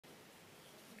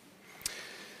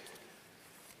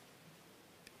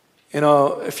You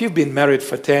know, if you've been married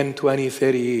for 10, 20,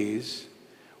 30 years,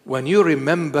 when you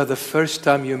remember the first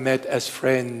time you met as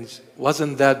friends,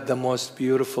 wasn't that the most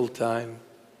beautiful time?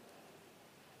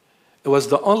 It was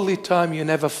the only time you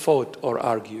never fought or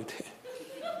argued.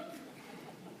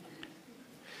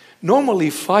 Normally,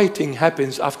 fighting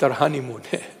happens after honeymoon.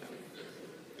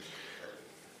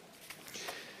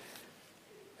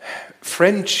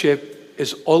 Friendship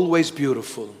is always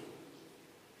beautiful.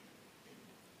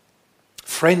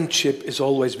 Friendship is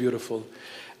always beautiful.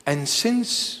 And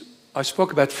since I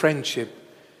spoke about friendship,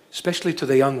 especially to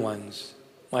the young ones,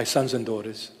 my sons and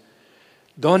daughters,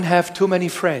 don't have too many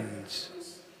friends.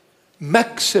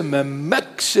 Maximum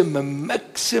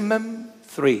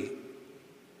 3.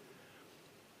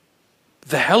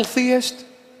 The healthiest,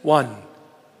 1.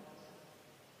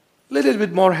 Little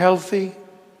bit more healthy,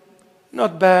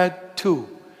 not bad, 2.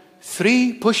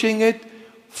 3, pushing it,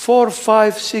 4,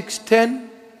 5, 6, 10,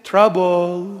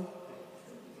 trouble.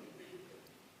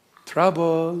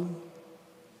 Trouble.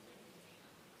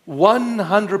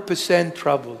 100%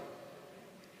 trouble.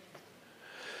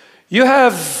 You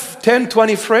have 10,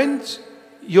 20 friends,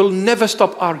 you'll never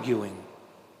stop arguing.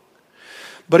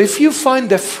 But if you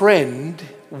find a friend,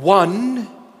 1,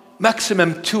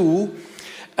 maximum 2,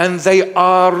 and they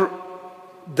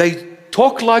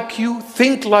talk like you,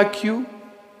 think like you,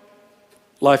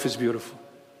 life is beautiful.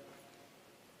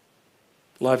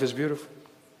 Life is beautiful.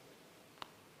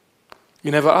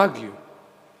 You never argue.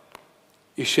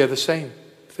 You share the same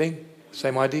thing,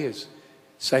 same ideas,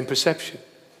 same perception.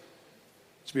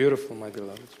 It's beautiful, my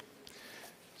beloved.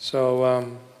 So,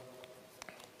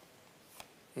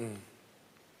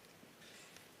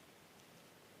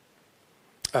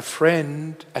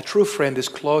 a true friend is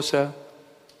closer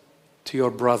to your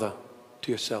brother,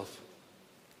 to yourself.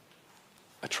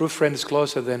 A true friend is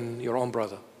closer than your own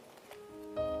brother.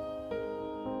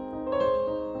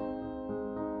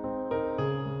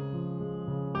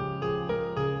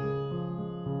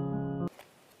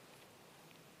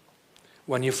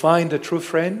 When you find a true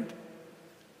friend,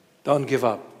 don't give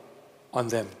up on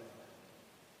them.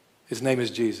 His name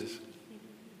is Jesus.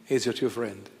 He's your true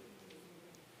friend.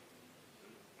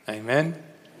 Amen?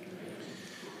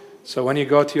 So when you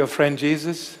go to your friend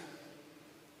Jesus,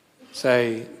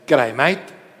 say, "G'day, mate.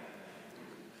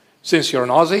 Since you're an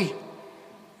Aussie,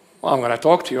 well, I'm going to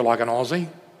talk to you like an Aussie.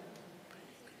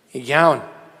 You going?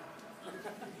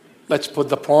 Let's put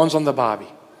the prawns on the barbie.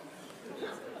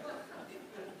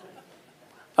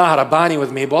 I had a Barney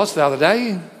with me, boss, the other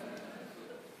day,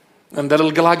 and the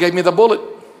little guy gave me the bullet.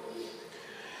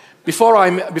 Before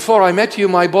I met you,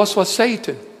 my boss was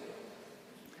Satan.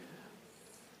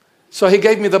 So he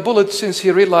gave me the bullet since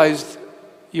he realized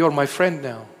you're my friend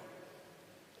now.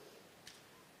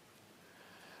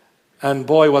 And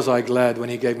boy, was I glad when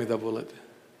he gave me the bullet.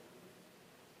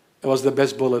 It was the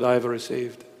best bullet I ever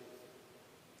received.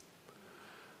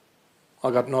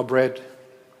 I got no bread.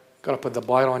 Got to put the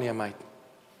bite on you, mate.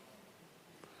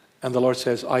 And the Lord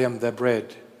says, I am the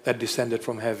bread that descended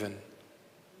from heaven.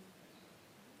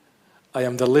 I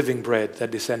am the living bread that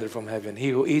descended from heaven. He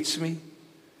who eats me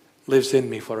lives in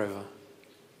me forever.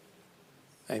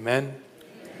 Amen.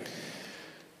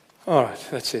 All right,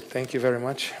 that's it. Thank you very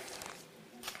much.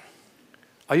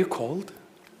 Are you cold?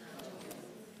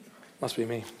 Must be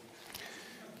me.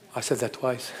 I said that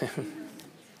twice.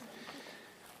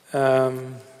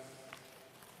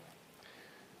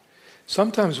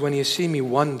 Sometimes when you see me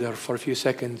wonder for a few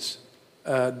seconds,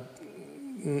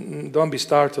 don't be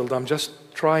startled. I'm just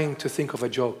trying to think of a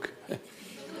joke.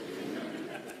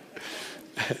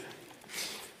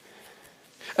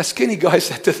 A skinny guy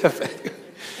said to the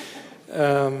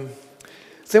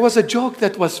there was a joke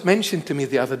that was mentioned to me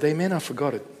the other day. Man, I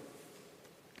forgot it.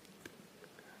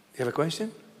 You have a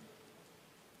question?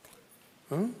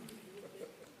 Huh?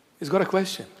 He's got a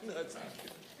question.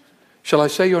 Shall I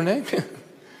say your name?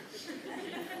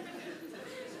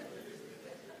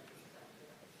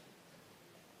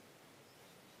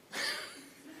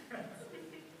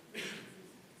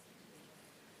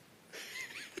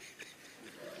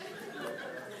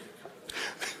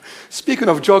 Speaking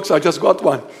of jokes, I just got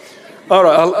one. All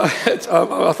right,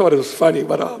 I thought it was funny,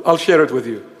 but I'll share it with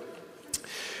you.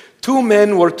 2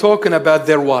 men were talking about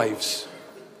their wives.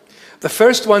 The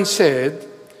first one said,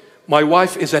 my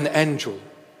wife is an angel.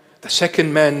 The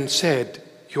second man said,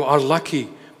 you are lucky,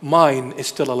 mine is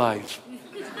still alive.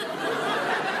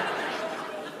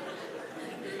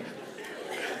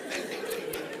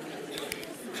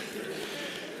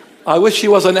 I wish she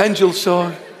was an angel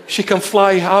so she can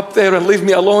fly up there and leave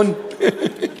me alone.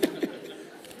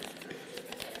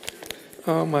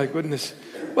 Oh my goodness.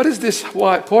 What is this?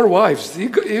 Poor wives.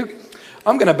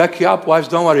 I'm going to back you up, wives.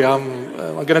 Don't worry.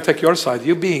 I'm going to take your side.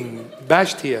 You're being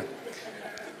bashed here.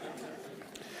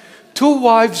 Two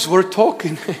wives were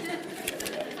talking.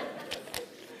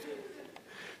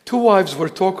 Two wives were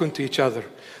talking to each other.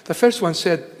 The first one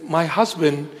said, my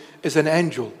husband is an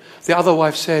angel. The other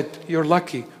wife said, you're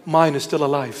lucky. Mine is still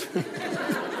alive.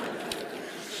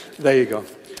 There you go.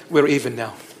 We're even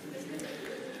now.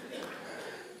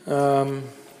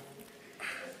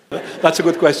 That's a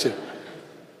good question.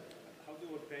 How do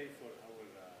we pay for our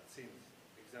sins?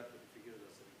 Example, if you give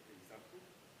us an example,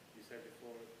 you said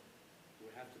before we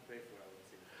have to pay for our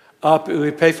sins.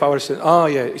 We pay for our sins. Oh,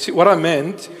 yeah. You see, what I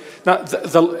meant, now,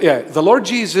 the Lord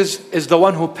Jesus is the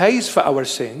one who pays for our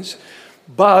sins,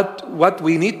 but what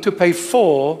we need to pay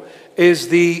for is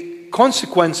the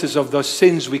consequences of those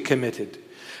sins we committed.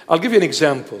 I'll give you an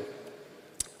example,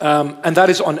 and that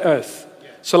is on earth.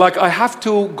 So like I have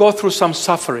to go through some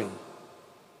suffering.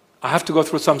 I have to go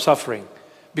through some suffering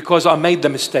because I made the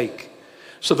mistake.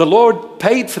 So the Lord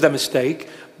paid for the mistake,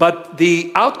 but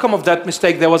the outcome of that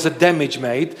mistake, there was a damage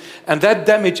made, and that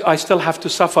damage I still have to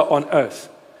suffer on earth.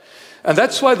 And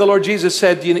that's why the Lord Jesus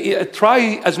said, you know,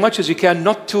 try as much as you can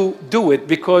not to do it,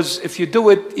 because if you do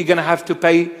it, you're going to have to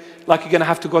pay, like you're going to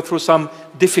have to go through some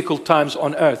difficult times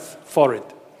on earth for it.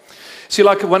 See,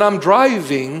 like when I'm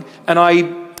driving and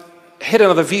I hit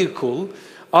another vehicle,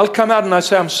 I'll come out and I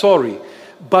say, I'm sorry,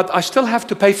 but I still have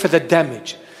to pay for the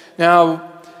damage.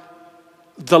 Now,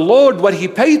 the Lord, what He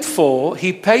paid for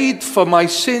my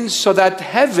sins so that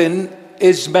heaven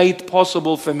is made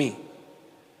possible for me.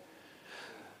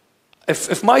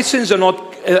 If my sins are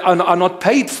not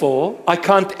paid for, I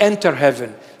can't enter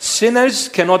heaven. Sinners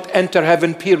cannot enter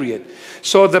heaven, period.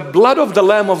 So the blood of the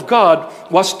Lamb of God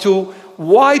was to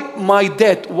wipe my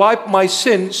debt, wipe my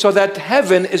sin, so that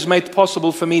heaven is made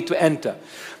possible for me to enter.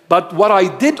 But what I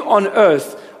did on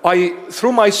earth,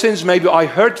 through my sins, maybe I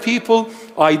hurt people,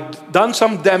 I done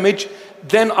some damage,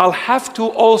 then I'll have to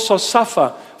also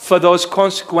suffer for those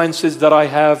consequences that I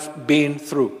have been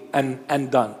through and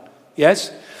done.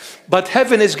 Yes? But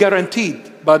heaven is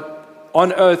guaranteed, but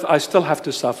on earth I still have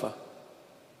to suffer.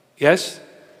 Yes?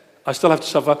 I still have to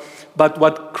suffer. But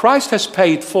what Christ has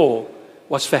paid for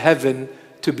was for heaven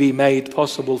to be made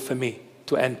possible for me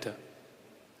to enter.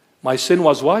 My sin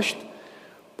was washed,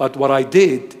 but what I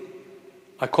did,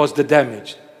 I caused the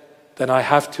damage. Then I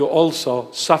have to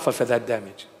also suffer for that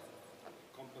damage.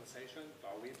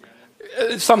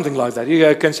 Compensation? Something like that.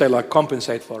 You can say like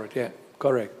compensate for it. Yeah,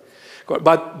 correct.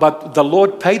 But the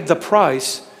Lord paid the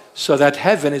price so that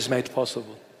heaven is made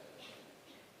possible.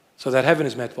 So that heaven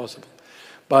is made possible.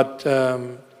 But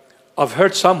I've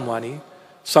hurt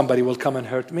somebody will come and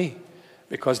hurt me,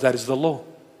 because that is the law.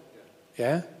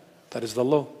 Yeah, that is the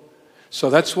law. So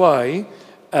that's why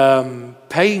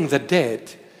paying the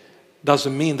debt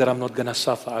doesn't mean that I'm not going to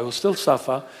suffer. I will still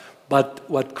suffer, but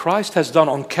what Christ has done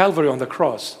on Calvary on the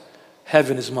cross,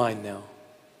 heaven is mine now.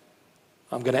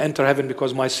 I'm going to enter heaven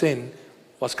because my sin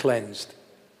was cleansed.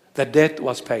 The debt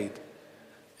was paid.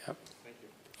 Yep.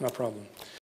 No problem.